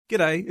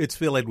G'day, it's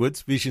Phil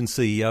Edwards, Vision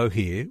CEO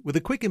here, with a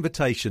quick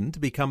invitation to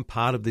become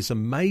part of this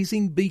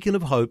amazing beacon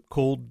of hope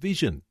called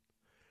Vision.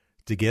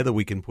 Together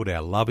we can put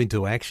our love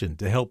into action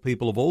to help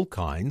people of all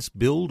kinds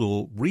build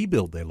or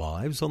rebuild their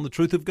lives on the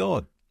truth of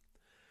God.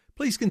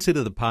 Please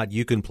consider the part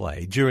you can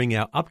play during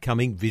our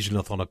upcoming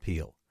Visionathon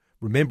appeal,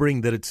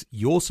 remembering that it's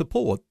your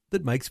support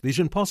that makes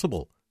Vision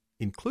possible,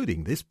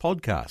 including this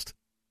podcast.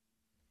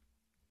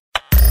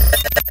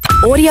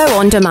 Audio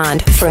on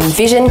demand from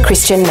Vision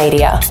Christian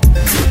Media.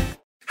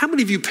 How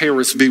many of you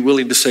parents would be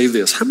willing to say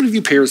this? How many of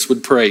you parents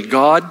would pray,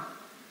 God,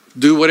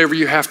 do whatever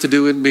you have to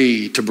do in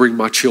me to bring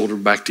my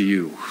children back to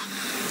you?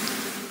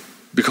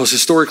 Because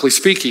historically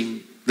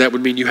speaking, that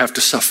would mean you have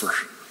to suffer.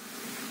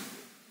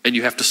 And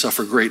you have to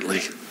suffer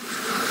greatly.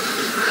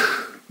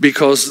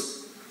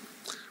 Because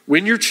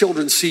when your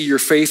children see your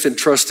faith and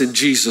trust in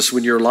Jesus,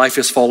 when your life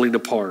is falling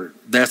apart,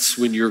 that's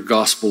when your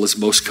gospel is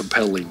most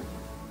compelling.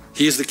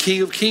 He is the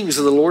King of Kings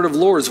and the Lord of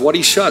Lords. What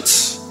he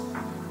shuts,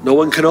 no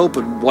one can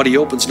open. What he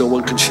opens, no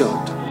one can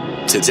shut.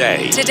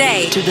 Today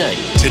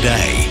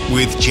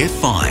with Jeff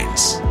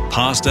Vines,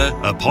 pastor,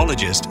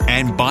 apologist,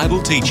 and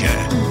Bible teacher.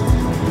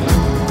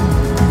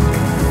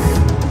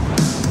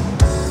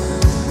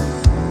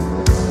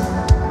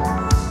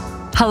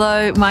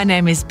 Hello, my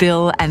name is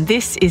Bill, and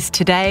this is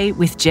Today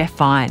with Jeff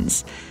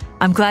Vines.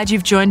 I'm glad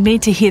you've joined me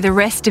to hear the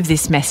rest of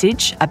this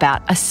message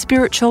about a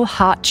spiritual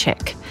heart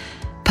check.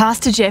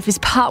 Pastor Jeff is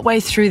partway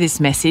through this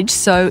message,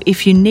 so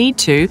if you need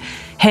to,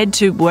 head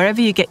to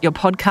wherever you get your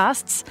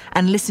podcasts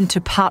and listen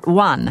to part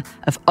 1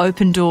 of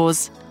Open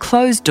Doors,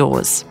 Closed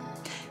Doors.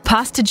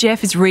 Pastor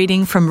Jeff is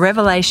reading from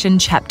Revelation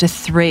chapter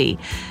 3,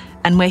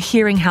 and we're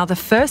hearing how the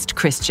first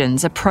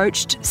Christians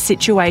approached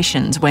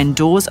situations when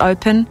doors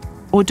open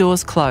or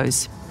doors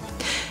close.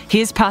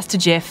 Here's Pastor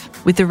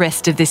Jeff with the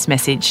rest of this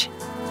message.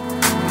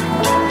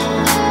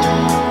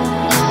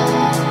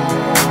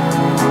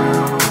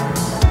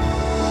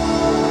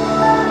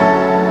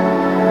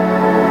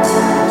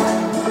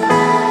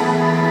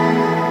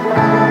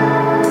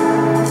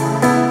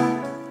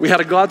 We had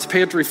a God's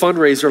Pantry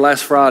fundraiser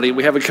last Friday, and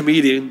we have a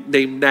comedian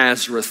named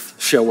Nazareth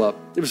show up.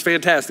 It was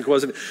fantastic,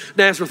 wasn't it?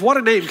 Nazareth, what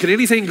a name. Can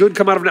anything good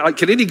come out of Nazareth?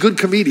 Can any good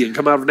comedian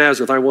come out of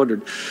Nazareth? I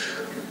wondered.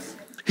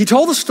 He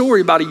told a story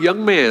about a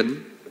young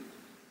man,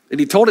 and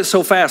he told it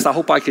so fast, I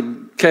hope I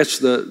can catch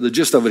the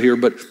gist of it here,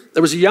 but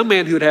there was a young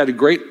man who had a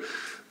great,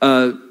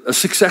 a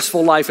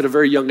successful life at a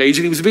very young age,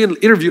 and he was being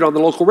interviewed on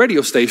the local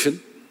radio station,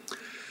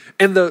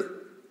 and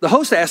the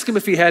host asked him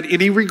if he had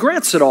any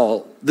regrets at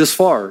all this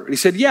far. And he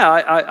said, yeah,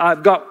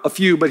 I've got a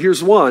few, but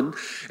here's one.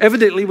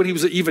 Evidently, when he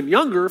was even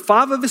younger,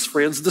 5 of his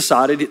friends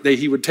decided that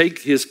he would take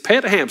his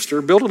pet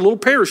hamster, build a little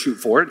parachute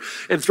for it,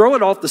 and throw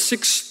it off the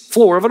 6th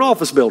floor of an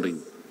office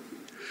building.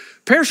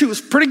 Parachute was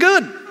pretty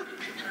good.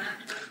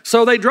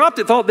 So they dropped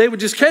it, thought they would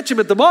just catch him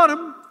at the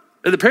bottom,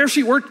 and the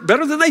parachute worked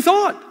better than they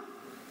thought.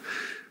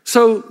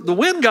 So the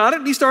wind got it,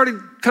 and he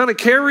started kind of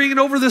carrying it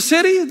over the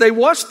city. They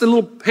watched the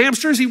little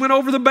hamsters. He went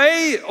over the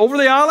bay, over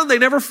the island. They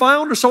never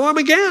found or saw him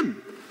again.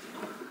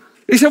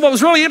 He said what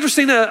was really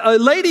interesting, a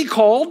lady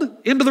called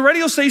into the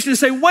radio station and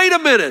said, wait a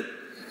minute.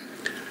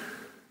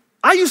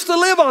 I used to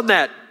live on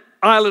that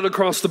island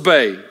across the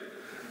bay.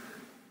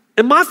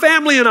 And my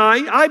family and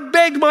I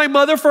begged my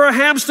mother for a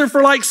hamster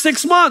for like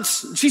 6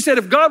 months. She said,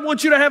 if God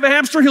wants you to have a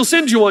hamster, he'll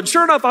send you one.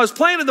 Sure enough, I was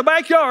playing in the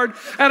backyard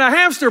and a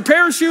hamster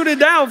parachuted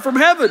down from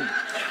heaven.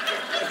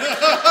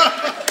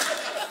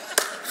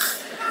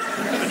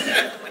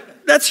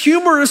 That's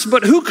humorous,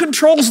 but who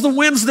controls the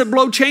winds that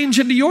blow change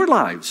into your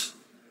lives?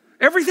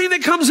 Everything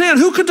that comes in,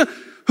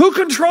 who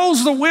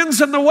controls the winds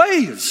and the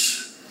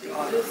waves?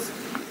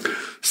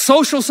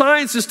 Social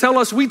sciences tell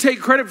us we take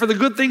credit for the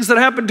good things that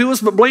happen to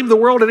us, but blame the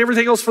world and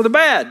everything else for the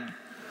bad.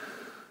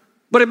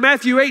 But in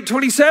Matthew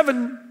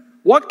 8:27,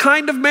 what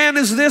kind of man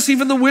is this?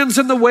 Even the winds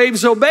and the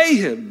waves obey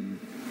him.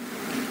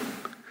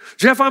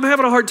 Jeff, I'm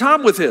having a hard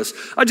time with this.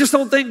 I just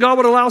don't think God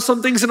would allow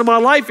some things into my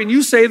life, and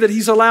you say that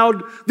he's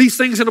allowed these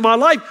things into my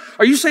life.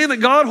 Are you saying that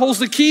God holds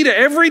the key to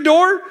every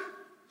door?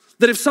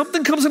 That if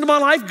something comes into my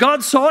life,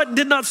 God saw it and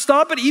did not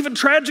stop it, even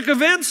tragic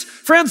events?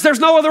 Friends, there's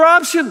no other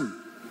option.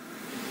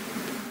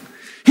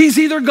 He's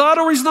either God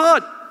or he's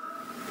not.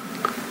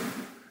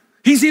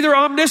 He's either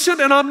omniscient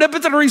and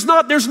omnipotent or he's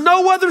not. There's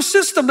no other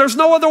system. There's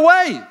no other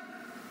way.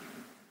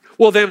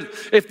 Well, then,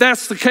 if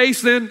that's the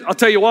case, then I'll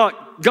tell you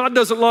what. God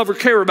doesn't love or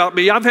care about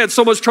me. I've had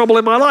so much trouble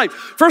in my life.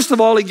 First of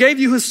all, he gave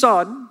you his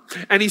son,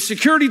 and he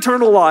secured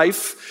eternal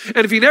life.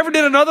 And if he never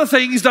did another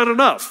thing, he's done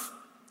enough.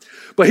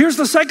 But here's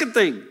the second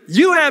thing.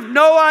 You have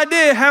no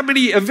idea how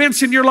many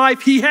events in your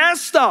life he has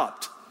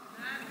stopped.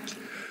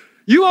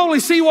 You only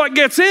see what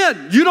gets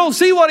in. You don't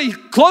see what he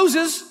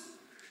closes.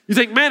 You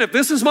think, man, if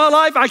this is my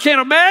life, I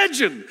can't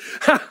imagine.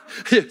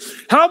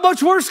 How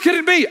much worse can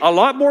it be? A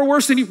lot more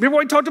worse than you. Remember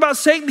when we talked about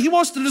Satan? He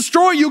wants to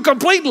destroy you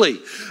completely.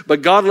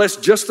 But God lets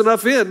just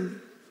enough in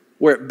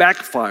where it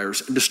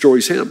backfires and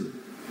destroys him.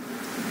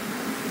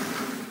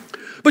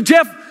 But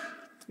Jeff,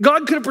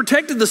 God could have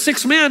protected the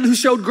 6 men who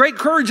showed great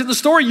courage in the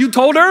story you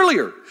told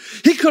earlier.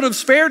 He could have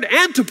spared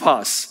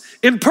Antipas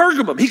In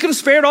Pergamum, he could have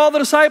spared all the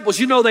disciples.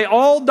 You know, they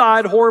all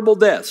died horrible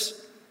deaths.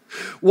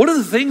 One of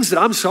the things that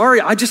I'm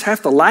sorry, I just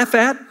have to laugh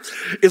at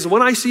is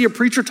when I see a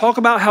preacher talk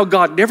about how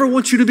God never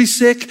wants you to be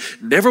sick,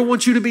 never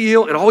wants you to be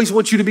ill, and always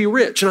wants you to be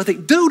rich. And I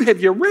think, dude,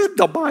 have you read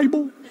the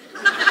Bible?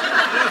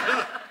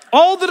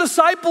 All the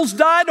disciples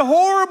died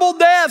horrible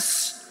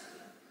deaths,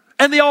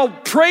 and they all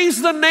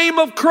praised the name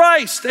of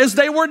Christ as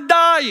they were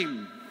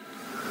dying.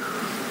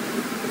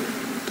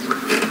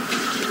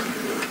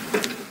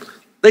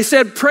 They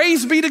said,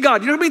 praise be to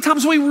God. You know how many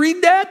times we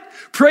read that?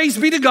 Praise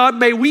be to God,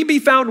 may we be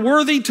found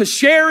worthy to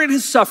share in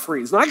his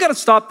sufferings. Now I got to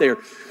stop there.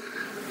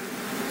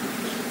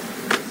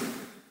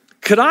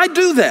 Could I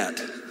do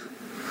that?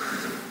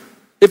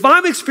 If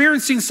I'm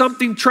experiencing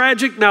something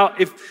tragic, now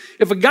if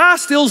a guy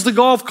steals the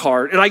golf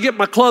cart and I get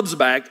my clubs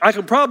back, I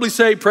can probably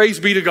say praise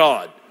be to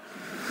God.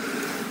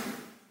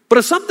 But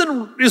if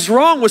something is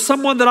wrong with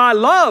someone that I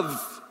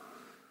love,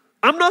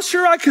 I'm not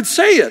sure I could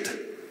say it.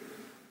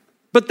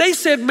 But they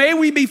said, may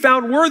we be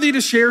found worthy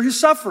to share his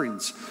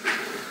sufferings.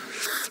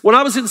 When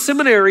I was in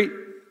seminary,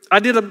 I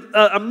did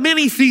a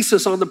mini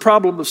thesis on the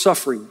problem of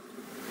suffering.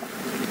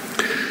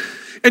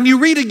 And you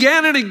read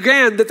again and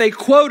again that they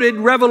quoted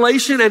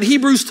Revelation and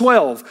Hebrews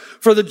 12.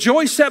 For the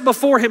joy set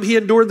before him, he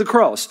endured the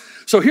cross.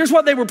 So here's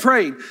what they were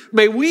praying.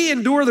 May we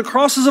endure the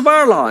crosses of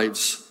our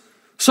lives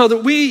so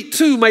that we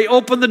too may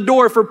open the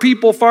door for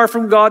people far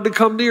from God to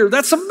come near.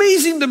 That's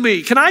amazing to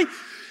me.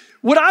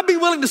 Would I be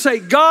willing to say,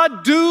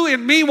 God, do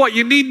in me what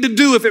you need to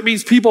do if it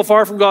means people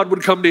far from God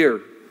would come near?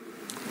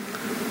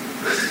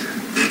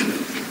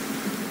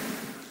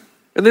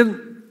 And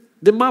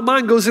then my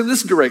mind goes in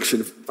this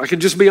direction, if I can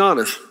just be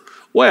honest.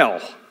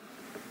 Well,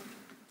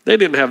 they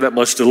didn't have that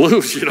much to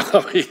lose, you know.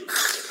 I mean,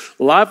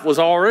 life was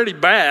already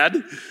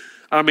bad.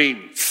 I mean,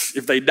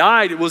 if they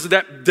died, it wasn't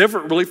that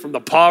different really from the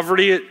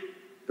poverty.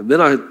 And then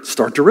I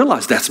start to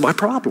realize that's my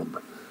problem.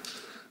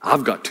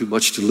 I've got too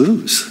much to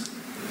lose.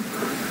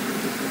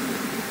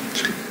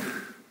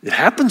 It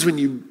happens when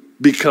you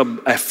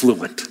become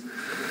affluent.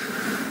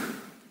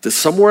 That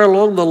somewhere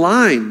along the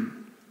line,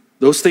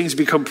 those things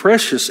become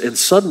precious and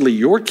suddenly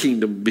your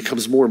kingdom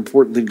becomes more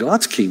important than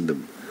God's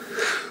kingdom.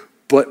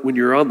 But when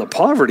you're on the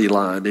poverty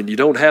line and you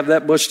don't have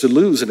that much to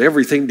lose and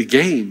everything to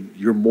gain,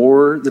 you're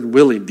more than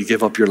willing to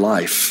give up your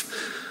life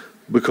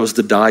because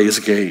the die is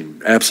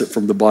gain, absent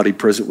from the body,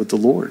 present with the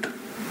Lord.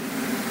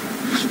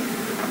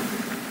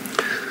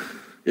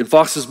 In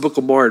Fox's Book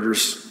of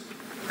Martyrs,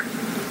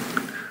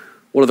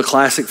 one of the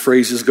classic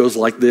phrases goes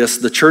like this: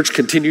 the church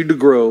continued to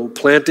grow,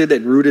 planted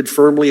and rooted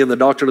firmly in the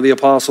doctrine of the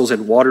apostles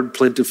and watered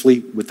plentifully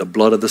with the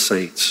blood of the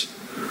saints.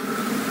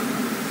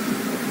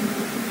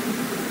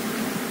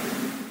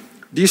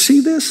 Do you see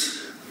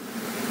this?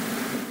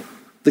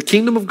 The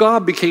kingdom of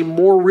God became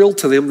more real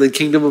to them than the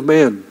kingdom of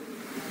man.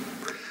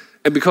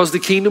 And because the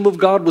kingdom of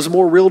God was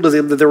more real to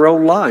them than their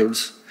own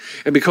lives,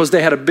 and because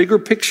they had a bigger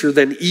picture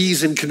than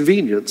ease and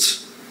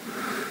convenience,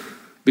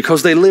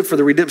 because they lived for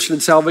the redemption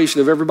and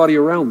salvation of everybody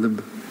around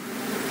them,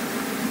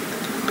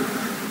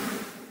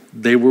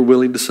 they were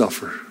willing to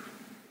suffer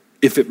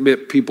if it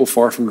meant people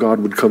far from God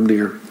would come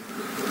near.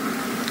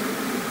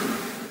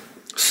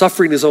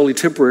 Suffering is only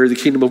temporary. The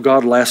kingdom of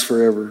God lasts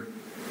forever.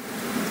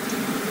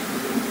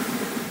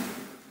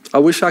 I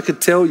wish I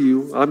could tell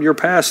you, I'm your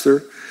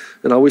pastor,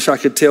 and I wish I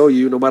could tell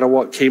you no matter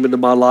what came into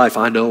my life,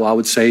 I know I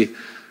would say,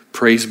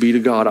 praise be to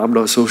God. I'm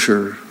not so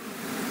sure.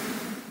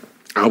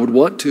 I would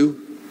want to.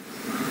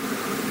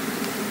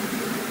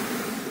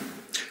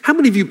 How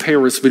many of you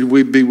parents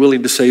would be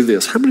willing to say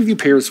this? How many of you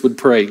parents would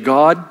pray,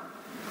 God,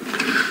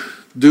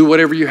 do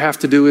whatever you have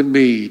to do in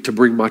me to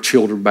bring my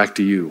children back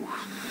to you?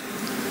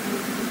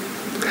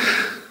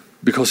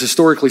 Because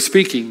historically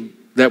speaking,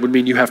 that would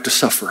mean you have to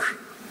suffer.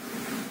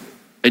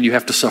 And you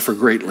have to suffer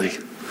greatly.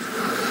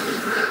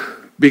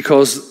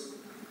 Because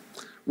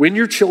when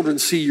your children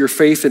see your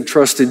faith and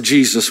trust in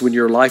Jesus, when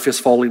your life is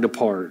falling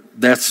apart,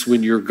 that's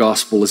when your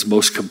gospel is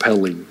most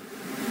compelling.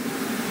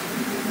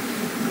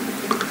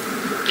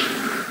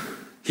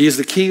 He is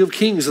the King of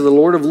Kings and the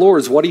Lord of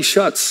Lords. What he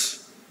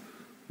shuts,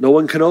 no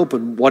one can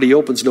open. What he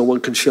opens, no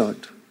one can shut.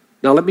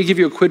 Now let me give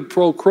you a quid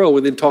pro quo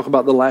and then talk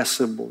about the last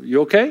symbol.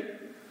 You okay?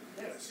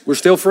 Yes. We're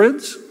still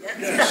friends?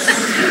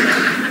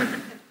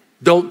 Yes.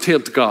 Don't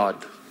tempt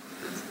God.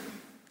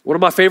 One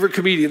of my favorite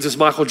comedians is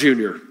Michael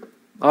Jr.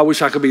 I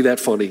wish I could be that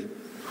funny.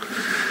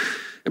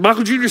 And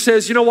Michael Jr.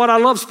 says, you know what, I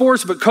love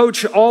sports, but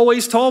coach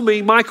always told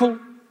me, Michael,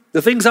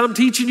 the things I'm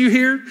teaching you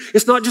here,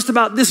 it's not just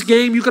about this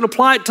game, you can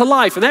apply it to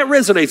life. And that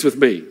resonates with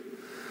me.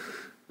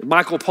 And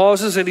Michael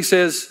pauses and he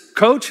says,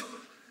 Coach,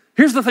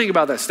 here's the thing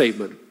about that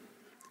statement.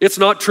 It's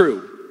not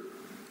true.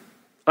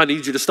 I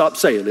need you to stop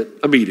saying it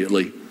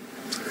immediately.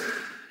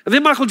 And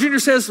then Michael Jr.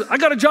 says, I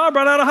got a job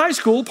right out of high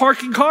school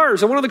parking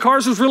cars. And one of the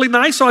cars was really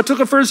nice, so I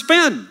took it for a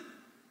spin,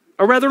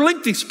 a rather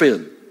lengthy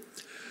spin.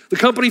 The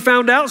company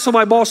found out, so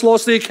my boss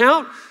lost the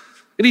account.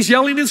 And he's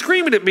yelling and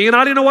screaming at me, and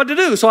I didn't know what to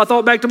do. So I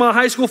thought back to my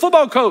high school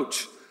football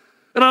coach.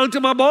 And I looked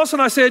at my boss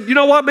and I said, you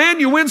know what, man?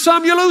 You win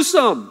some, you lose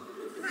some.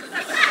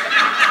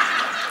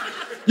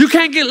 You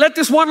can't let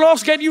this one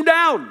loss get you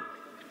down.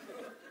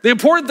 The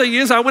important thing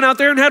is I went out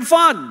there and had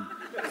fun.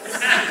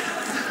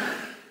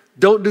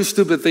 Don't do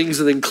stupid things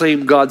and then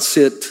claim God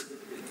sent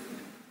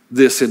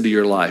this into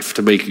your life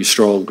to make you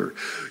stronger.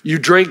 You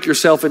drank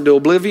yourself into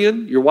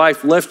oblivion. Your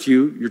wife left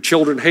you. Your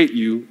children hate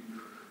you.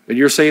 And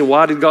you're saying,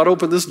 why did God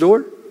open this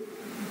door?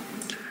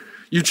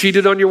 You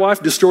cheated on your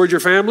wife, destroyed your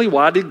family.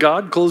 Why did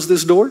God close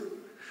this door?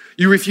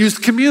 You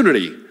refused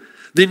community.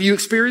 Then you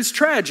experienced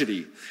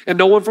tragedy. And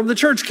no one from the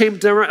church came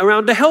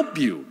around to help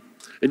you.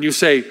 And you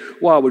say,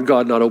 why would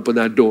God not open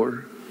that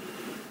door?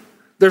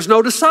 There's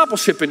no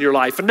discipleship in your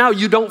life. And now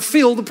you don't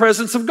feel the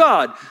presence of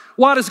God.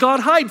 Why does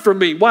God hide from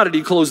me? Why did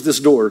he close this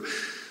door?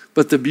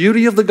 But the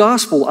beauty of the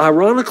gospel,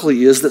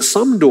 ironically, is that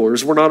some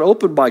doors were not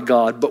opened by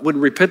God, but when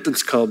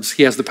repentance comes,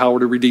 he has the power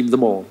to redeem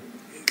them all.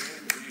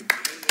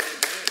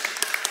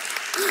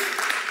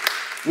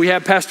 We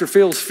had Pastor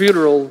Phil's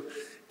funeral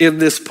in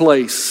this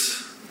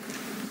place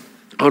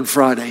on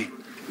Friday.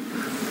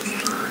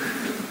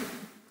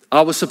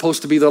 I was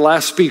supposed to be the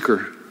last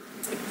speaker.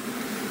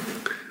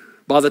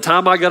 By the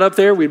time I got up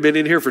there, we'd been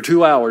in here for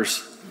 2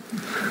 hours.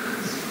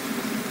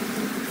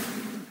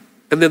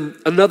 And then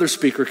another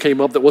speaker came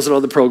up that wasn't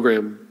on the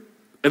program.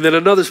 And then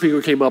another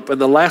speaker came up,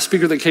 and the last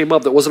speaker that came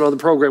up that wasn't on the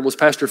program was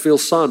Pastor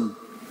Phil's son,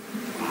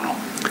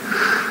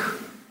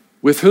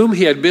 with whom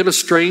he had been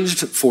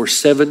estranged for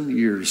 7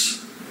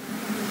 years.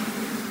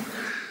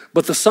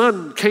 But the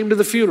son came to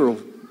the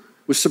funeral,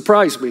 which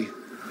surprised me.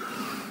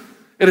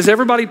 And as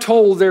everybody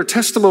told their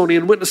testimony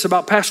and witness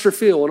about Pastor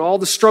Phil and all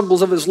the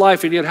struggles of his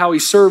life and yet how he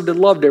served and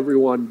loved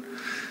everyone,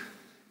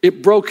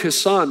 it broke his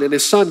son. And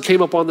his son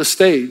came up on the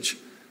stage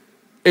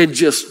and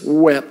just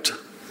wept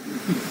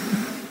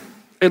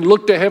and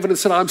looked to heaven and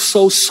said, I'm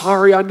so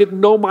sorry, I didn't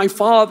know my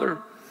father.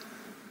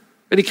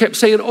 And he kept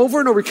saying over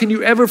and over, can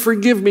you ever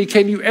forgive me?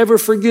 Can you ever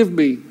forgive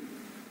me?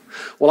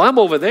 Well, I'm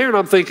over there and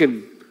I'm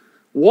thinking,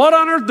 what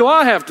on earth do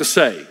I have to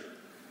say?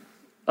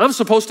 I'm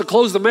supposed to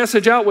close the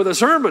message out with a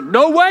sermon.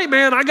 No way,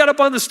 man. I got up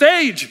on the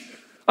stage.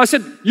 I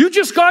said, you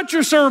just got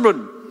your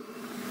sermon.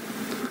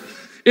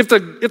 If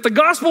the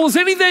gospel is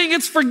anything,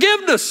 it's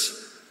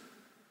forgiveness.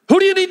 Who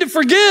do you need to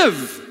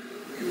forgive?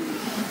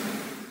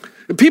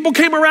 And people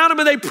came around him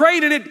and they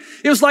prayed, and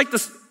it was like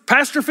the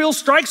Pastor Phil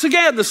strikes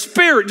again. The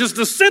Spirit just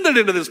descended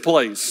into this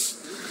place.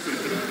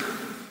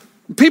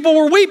 People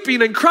were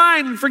weeping and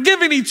crying and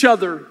forgiving each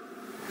other.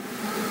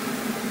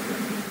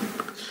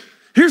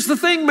 Here's the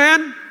thing,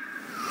 man.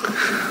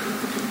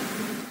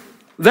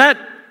 That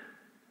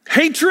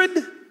hatred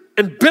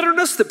and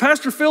bitterness that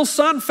Pastor Phil's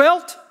son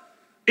felt,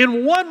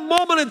 in one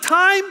moment in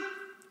time,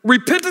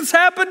 repentance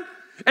happened,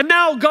 and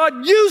now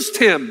God used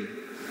him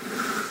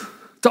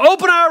to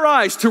open our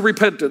eyes to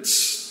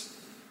repentance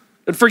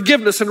and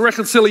forgiveness and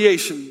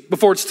reconciliation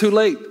before it's too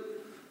late.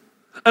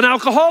 An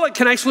alcoholic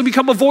can actually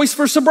become a voice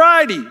for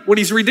sobriety when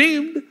he's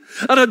redeemed.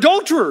 An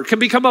adulterer can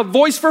become a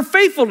voice for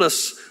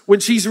faithfulness when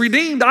she's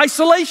redeemed.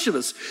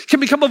 Isolationists can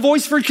become a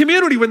voice for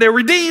community when they're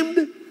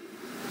redeemed.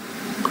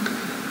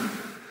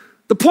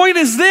 The point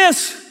is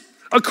this,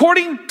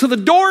 according to the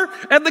door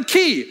and the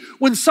key,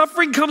 when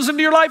suffering comes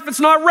into your life, it's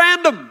not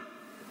random.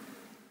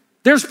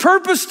 There's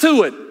purpose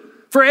to it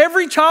for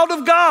every child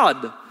of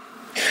God.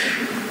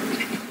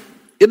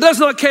 It does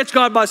not catch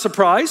God by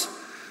surprise.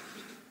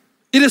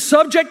 It is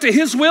subject to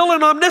his will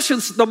and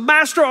omniscience. The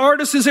master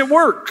artist is at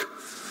work.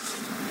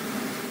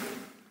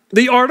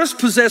 The artist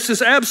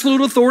possesses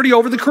absolute authority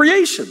over the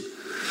creation.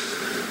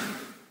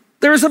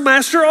 There is a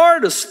master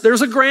artist.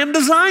 There's a grand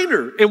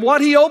designer. And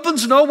what he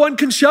opens, no one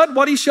can shut.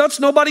 What he shuts,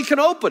 nobody can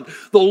open.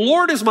 The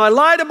Lord is my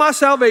light and my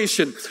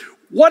salvation.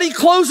 What he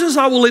closes,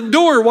 I will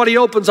endure. What he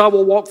opens, I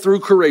will walk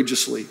through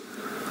courageously.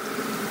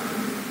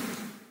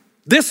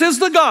 This is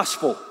the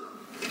gospel.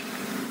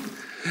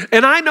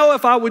 And I know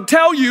if I would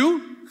tell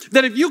you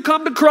that if you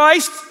come to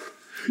Christ,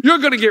 you're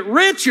going to get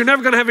rich, you're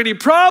never going to have any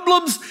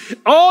problems,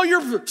 all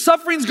your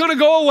suffering's going to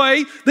go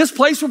away, this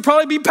place will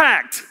probably be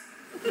packed.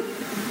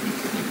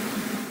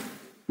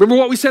 Remember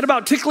what we said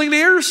about tickling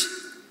ears?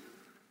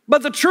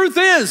 But the truth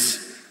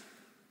is,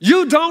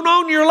 you don't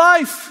own your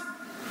life.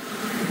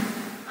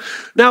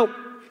 Now,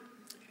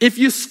 if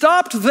you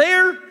stopped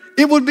there,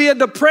 it would be a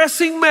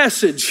depressing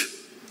message.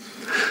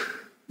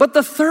 But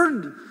the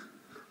third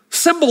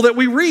symbol that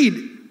we read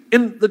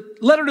in the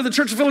letter to the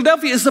church of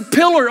Philadelphia is the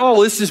pillar.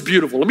 Oh, this is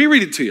beautiful. Let me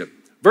read it to you.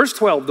 Verse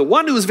 12, the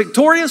one who is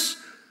victorious,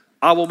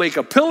 I will make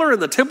a pillar in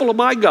the temple of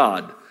my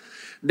God.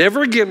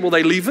 Never again will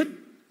they leave it.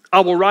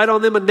 I will write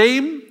on them a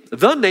name,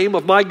 the name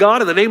of my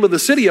God, and the name of the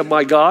city of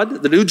my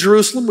God, the new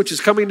Jerusalem, which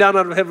is coming down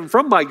out of heaven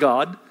from my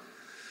God.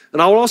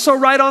 And I will also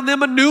write on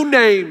them a new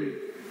name.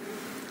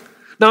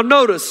 Now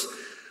notice,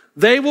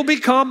 they will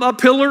become a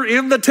pillar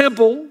in the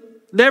temple.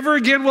 Never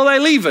again will they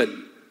leave it.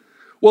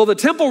 Well, the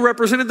temple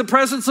represented the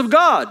presence of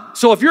God.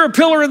 So if you're a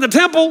pillar in the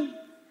temple,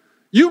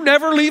 you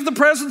never leave the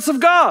presence of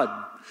God.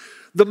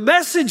 The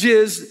message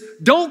is,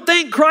 don't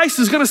think Christ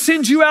is going to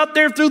send you out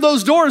there through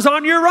those doors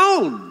on your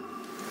own.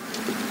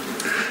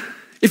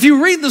 If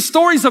you read the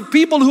stories of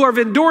people who have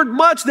endured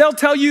much, they'll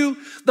tell you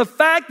the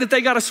fact that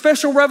they got a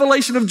special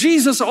revelation of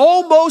Jesus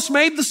almost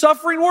made the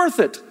suffering worth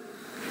it.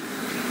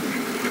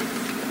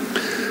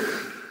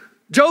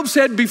 Job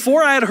said,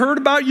 before I had heard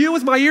about you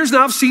with my ears,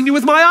 now I've seen you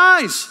with my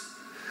eyes.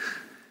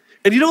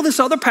 And you know this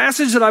other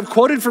passage that I've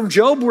quoted from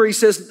Job where he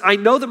says, I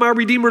know that my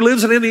Redeemer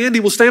lives and in the end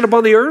he will stand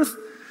upon the earth?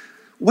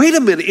 Wait a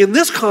minute, in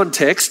this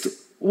context,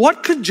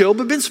 what could Job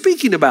have been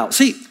speaking about?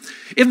 See,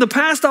 in the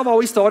past, I've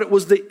always thought it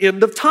was the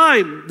end of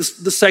time,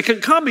 the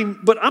second coming,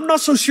 but I'm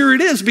not so sure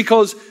it is,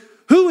 because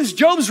who is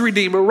Job's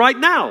Redeemer right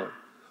now?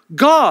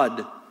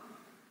 God.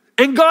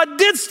 And God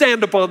did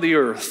stand upon the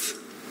earth.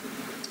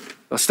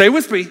 Now stay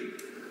with me.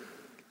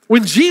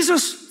 When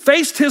Jesus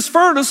faced his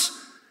furnace,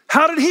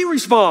 how did he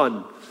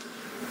respond?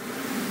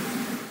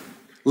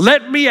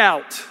 Let me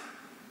out.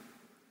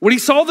 When he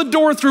saw the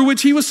door through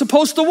which he was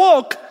supposed to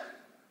walk,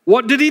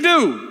 what did he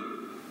do?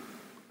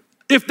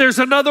 If there's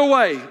another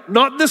way,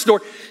 not this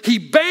door, he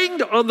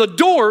banged on the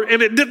door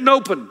and it didn't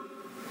open.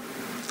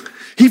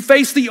 He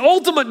faced the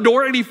ultimate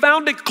door and he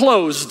found it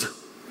closed.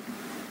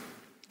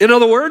 In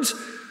other words,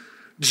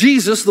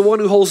 Jesus, the one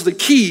who holds the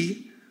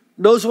key,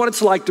 knows what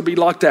it's like to be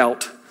locked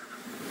out.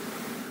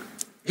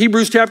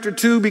 Hebrews chapter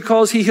 2,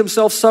 because he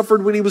himself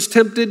suffered when he was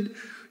tempted,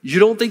 you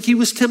don't think he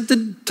was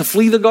tempted to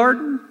flee the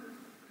garden?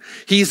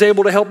 He's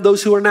able to help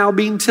those who are now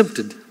being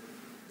tempted.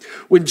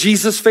 When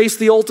Jesus faced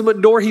the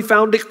ultimate door, he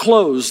found it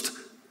closed.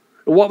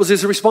 And what was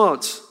his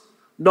response?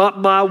 Not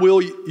my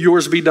will,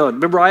 yours be done.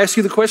 Remember, I asked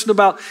you the question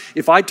about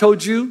if I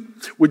told you,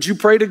 would you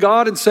pray to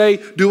God and say,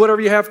 do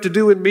whatever you have to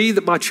do in me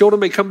that my children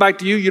may come back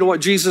to you? You know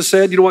what Jesus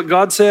said? You know what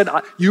God said?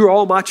 You're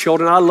all my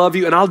children. I love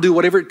you and I'll do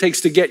whatever it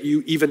takes to get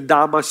you, even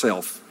die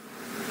myself.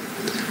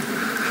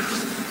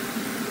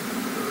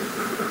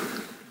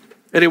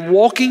 And in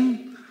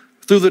walking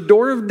through the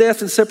door of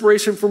death and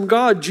separation from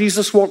God,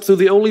 Jesus walked through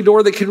the only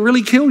door that can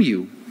really kill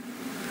you.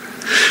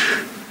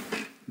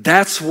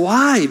 That's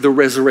why the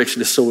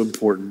resurrection is so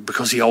important,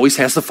 because he always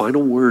has the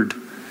final word.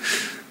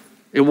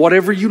 And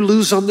whatever you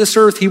lose on this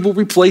earth, he will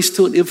replace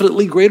to an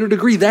infinitely greater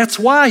degree. That's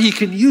why he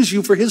can use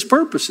you for his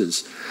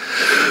purposes.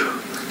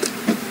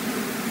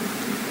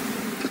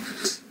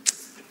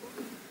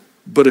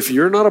 But if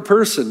you're not a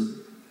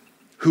person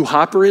who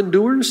hyper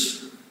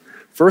endures,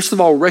 first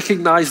of all,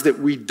 recognize that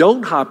we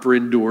don't hyper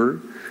endure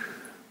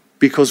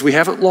because we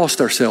haven't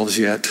lost ourselves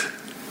yet.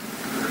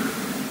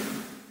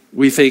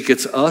 We think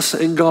it's us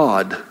and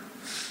God.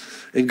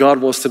 And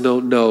God wants to know,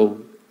 no,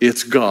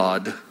 it's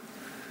God.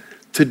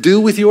 To do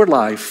with your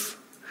life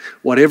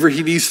whatever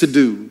he needs to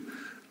do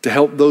to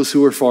help those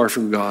who are far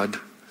from God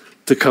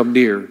to come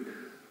near.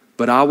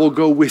 But I will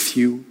go with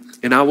you,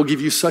 and I will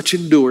give you such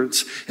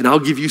endurance, and I'll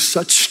give you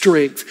such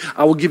strength.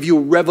 I will give you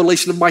a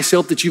revelation of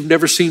myself that you've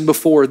never seen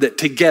before, that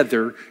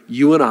together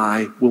you and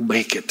I will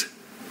make it.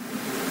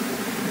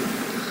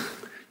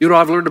 You know,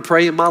 I've learned to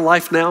pray in my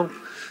life now.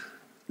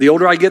 The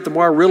older I get, the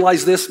more I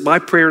realize this. My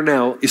prayer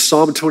now is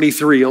Psalm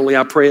 23, only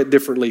I pray it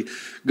differently.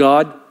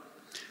 God,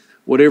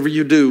 whatever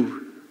you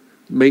do,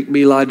 make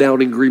me lie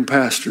down in green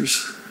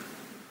pastures.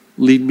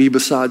 Lead me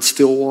beside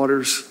still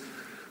waters.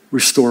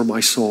 Restore my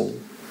soul.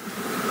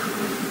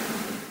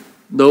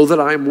 Know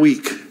that I am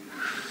weak.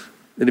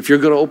 And if you're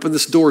going to open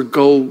this door,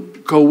 go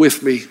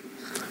with me.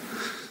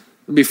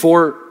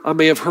 Before I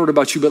may have heard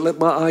about you, but let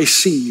my eyes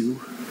see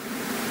you.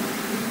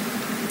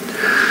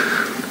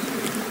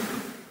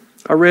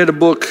 I read a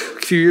book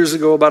a few years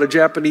ago about a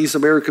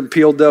Japanese-American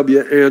POW,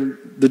 and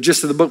the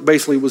gist of the book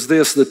basically was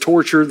this: the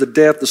torture, the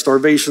death, the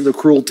starvation, the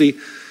cruelty.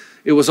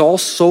 It was all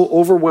so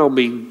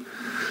overwhelming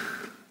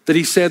that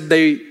he said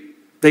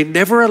they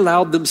never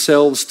allowed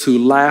themselves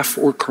to laugh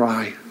or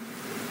cry.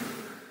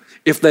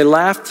 If they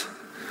laughed,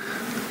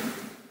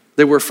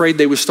 they were afraid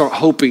they would start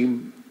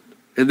hoping,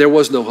 and there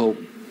was no hope.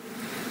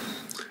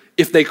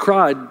 If they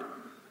cried,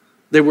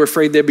 they were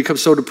afraid they'd become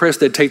so depressed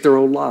they'd take their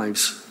own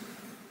lives.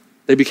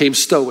 They became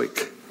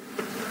stoic.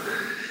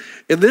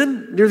 And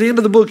then near the end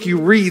of the book, you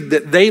read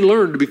that they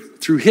learned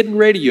through hidden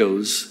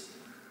radios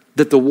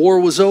that the war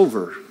was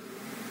over.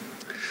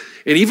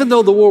 And even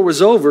though the war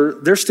was over,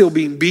 they're still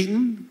being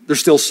beaten. They're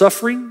still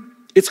suffering.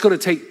 It's going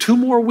to take 2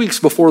 more weeks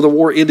before the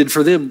war ended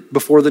for them,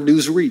 before the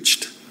news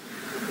reached.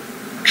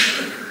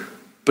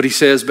 But he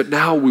says, but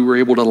now we were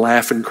able to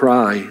laugh and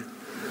cry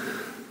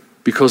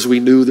because we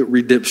knew that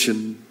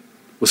redemption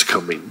was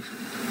coming.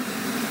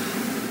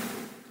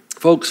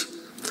 Folks,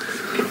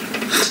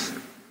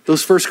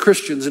 those first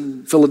Christians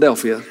in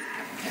Philadelphia,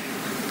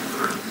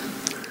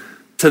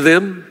 to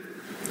them,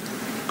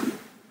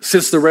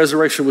 since the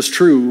resurrection was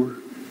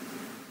true,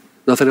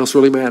 nothing else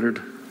really mattered.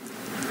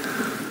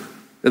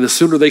 And the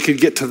sooner they could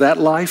get to that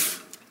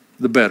life,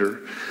 the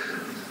better.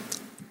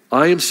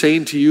 I am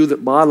saying to you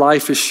that my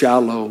life is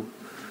shallow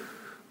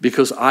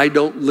because I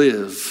don't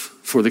live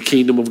for the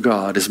kingdom of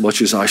God as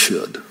much as I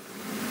should.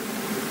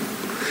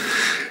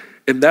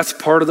 And that's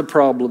part of the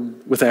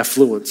problem with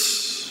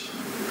affluence.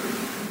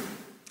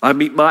 I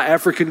meet my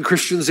African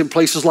Christians in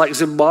places like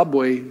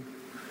Zimbabwe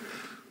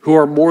who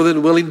are more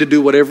than willing to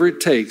do whatever it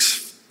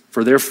takes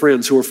for their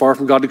friends who are far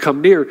from God to come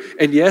near.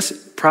 And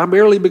yes,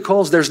 primarily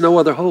because there's no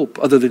other hope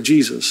other than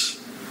Jesus.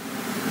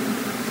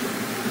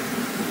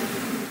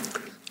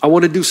 I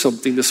want to do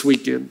something this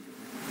weekend.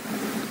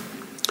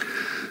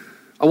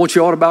 I want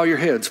you all to bow your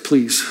heads,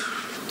 please.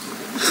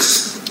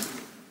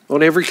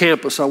 On every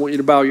campus, I want you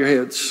to bow your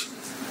heads.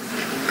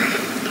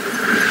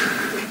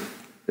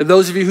 And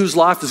those of you whose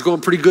life is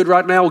going pretty good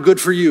right now,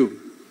 good for you.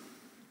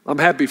 I'm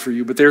happy for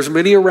you. But there's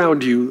many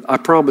around you, I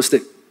promise,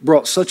 that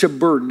brought such a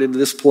burden into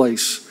this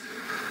place.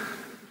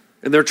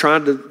 And they're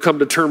trying to come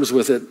to terms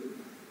with it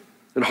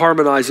and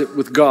harmonize it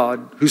with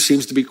God, who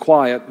seems to be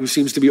quiet, who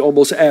seems to be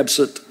almost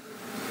absent.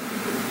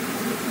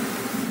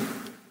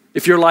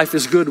 If your life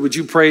is good, would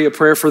you pray a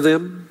prayer for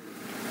them?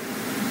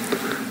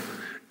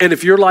 And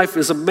if your life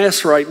is a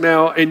mess right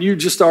now and you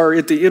just are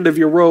at the end of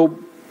your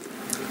rope,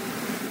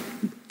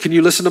 can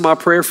you listen to my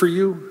prayer for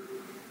you?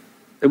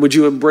 And would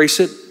you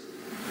embrace it?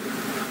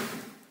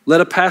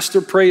 Let a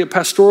pastor pray a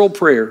pastoral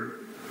prayer.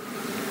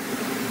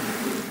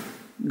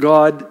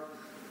 God,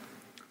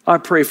 I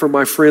pray for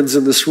my friends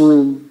in this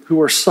room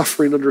who are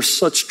suffering under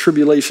such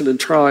tribulation and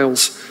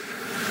trials.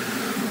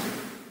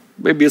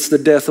 Maybe it's the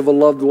death of a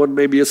loved one.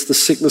 Maybe it's the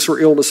sickness or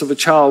illness of a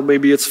child.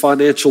 Maybe it's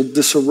financial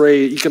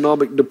disarray,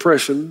 economic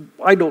depression.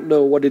 I don't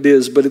know what it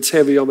is, but it's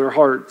heavy on their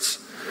hearts.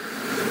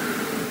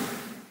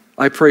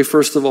 I pray,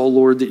 first of all,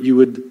 Lord, that you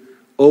would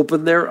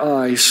open their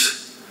eyes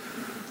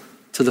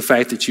to the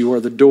fact that you are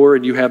the door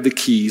and you have the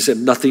keys,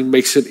 and nothing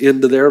makes it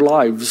into their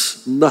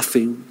lives,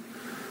 nothing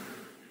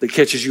that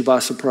catches you by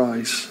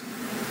surprise.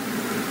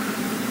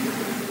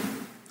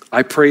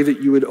 I pray that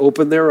you would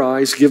open their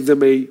eyes, give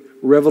them a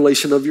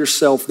revelation of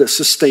yourself that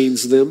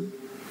sustains them.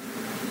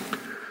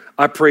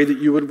 I pray that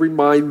you would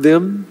remind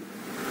them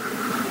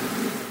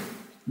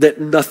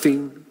that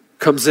nothing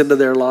comes into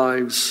their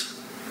lives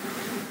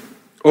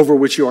over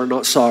which you are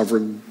not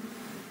sovereign,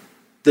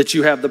 that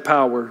you have the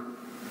power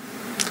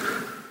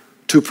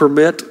to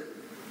permit,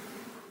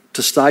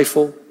 to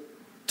stifle,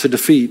 to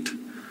defeat,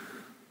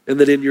 and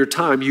that in your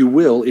time you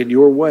will, in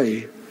your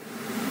way.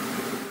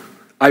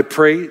 I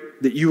pray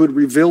that you would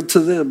reveal to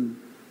them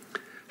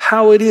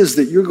how it is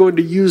that you're going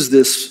to use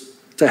this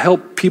to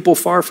help people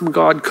far from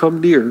God come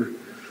near,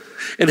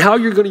 and how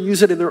you're going to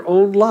use it in their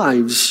own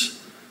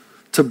lives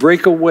to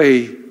break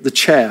away the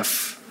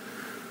chaff,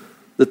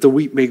 that the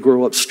wheat may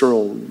grow up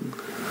strong.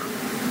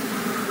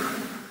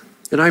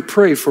 And I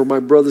pray for my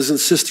brothers and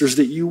sisters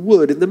that you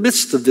would, in the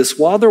midst of this,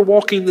 while they're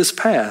walking this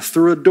path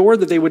through a door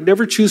that they would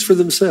never choose for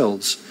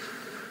themselves,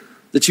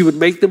 that you would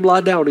make them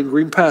lie down in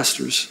green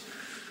pastures,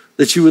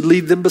 that you would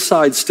lead them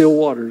beside still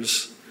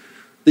waters,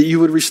 that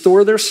you would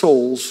restore their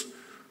souls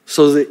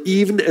so that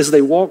even as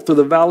they walk through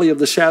the valley of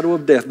the shadow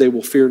of death, they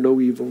will fear no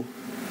evil.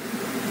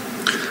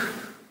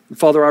 And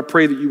Father, I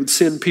pray that you would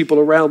send people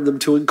around them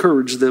to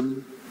encourage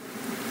them,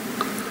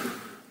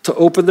 to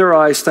open their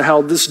eyes to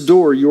how this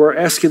door you are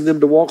asking them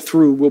to walk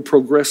through will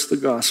progress the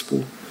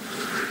gospel,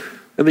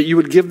 and that you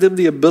would give them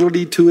the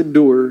ability to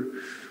endure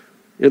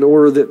in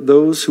order that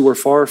those who are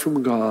far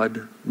from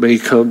God may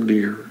come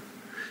near.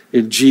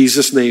 In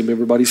Jesus' name,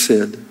 everybody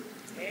said,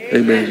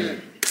 amen.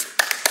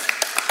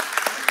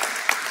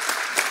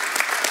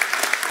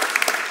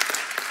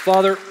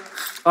 Father,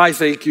 I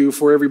thank you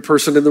for every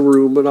person in the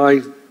room, and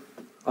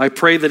I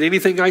pray that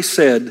anything I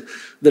said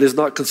that is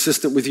not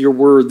consistent with your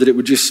word, that it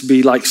would just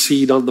be like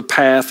seed on the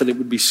path and it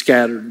would be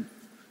scattered,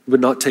 it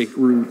would not take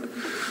root.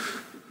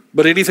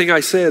 But anything I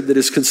said that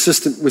is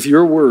consistent with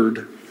your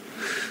word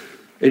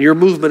and your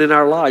movement in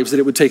our lives, that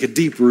it would take a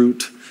deep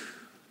root,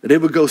 and it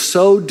would go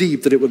so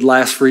deep that it would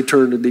last for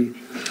eternity.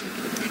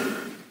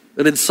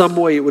 And in some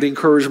way it would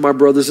encourage my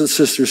brothers and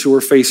sisters who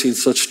are facing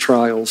such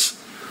trials.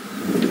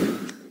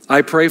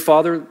 I pray,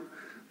 Father,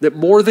 that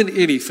more than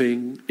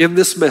anything in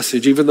this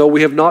message, even though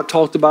we have not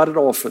talked about it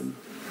often,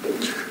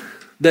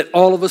 that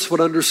all of us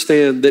would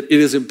understand that it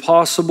is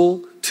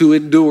impossible to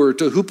endure,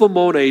 to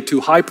hupomone,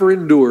 to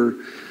hyper-endure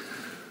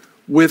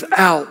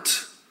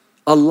without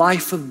a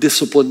life of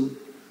discipline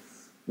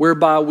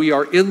whereby we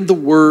are in the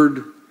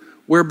Word,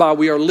 whereby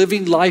we are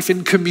living life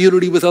in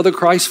community with other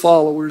Christ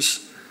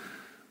followers,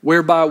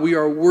 whereby we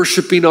are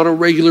worshiping on a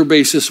regular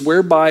basis,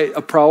 whereby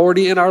a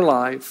priority in our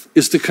life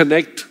is to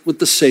connect with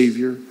the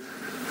Savior,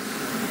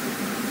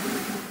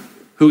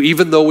 who,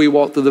 even though we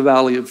walk through the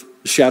valley of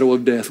the shadow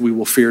of death, we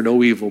will fear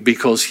no evil,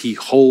 because he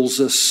holds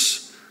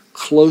us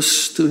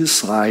close to his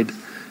side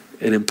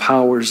and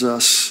empowers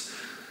us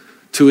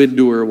to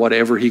endure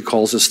whatever he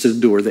calls us to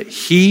endure, that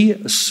he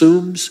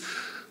assumes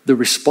the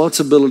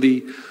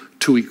responsibility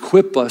to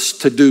equip us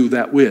to do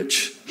that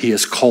which he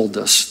has called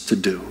us to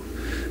do.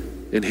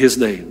 In his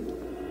name,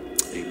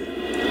 amen.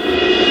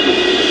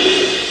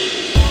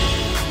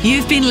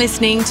 You've been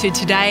listening to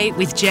Today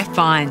with Jeff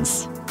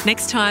Vines.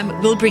 Next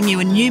time, we'll bring you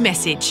a new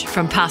message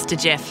from Pastor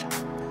Jeff.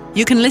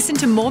 You can listen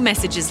to more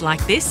messages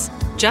like this.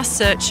 Just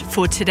search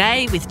for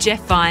Today with Jeff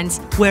Vines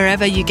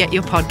wherever you get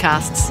your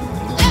podcasts.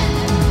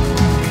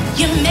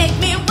 You make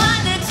me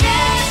wanna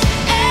dance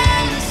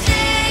and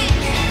sing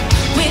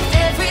with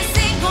every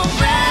single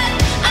breath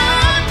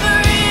I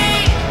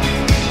breathe.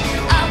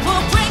 I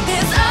will bring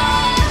this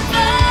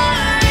offering.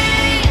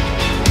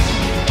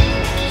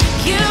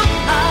 You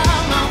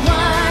are my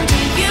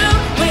wonder. You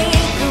bring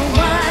the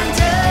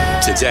wonder.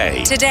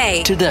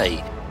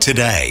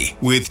 Today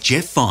with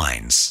Jeff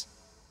Vines.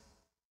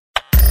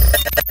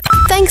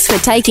 Thanks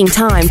for taking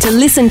time to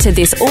listen to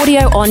this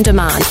audio on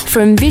demand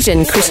from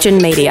Vision Christian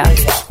Media.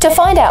 To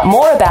find out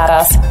more about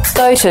us,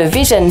 go to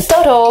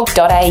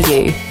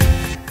vision.org.au.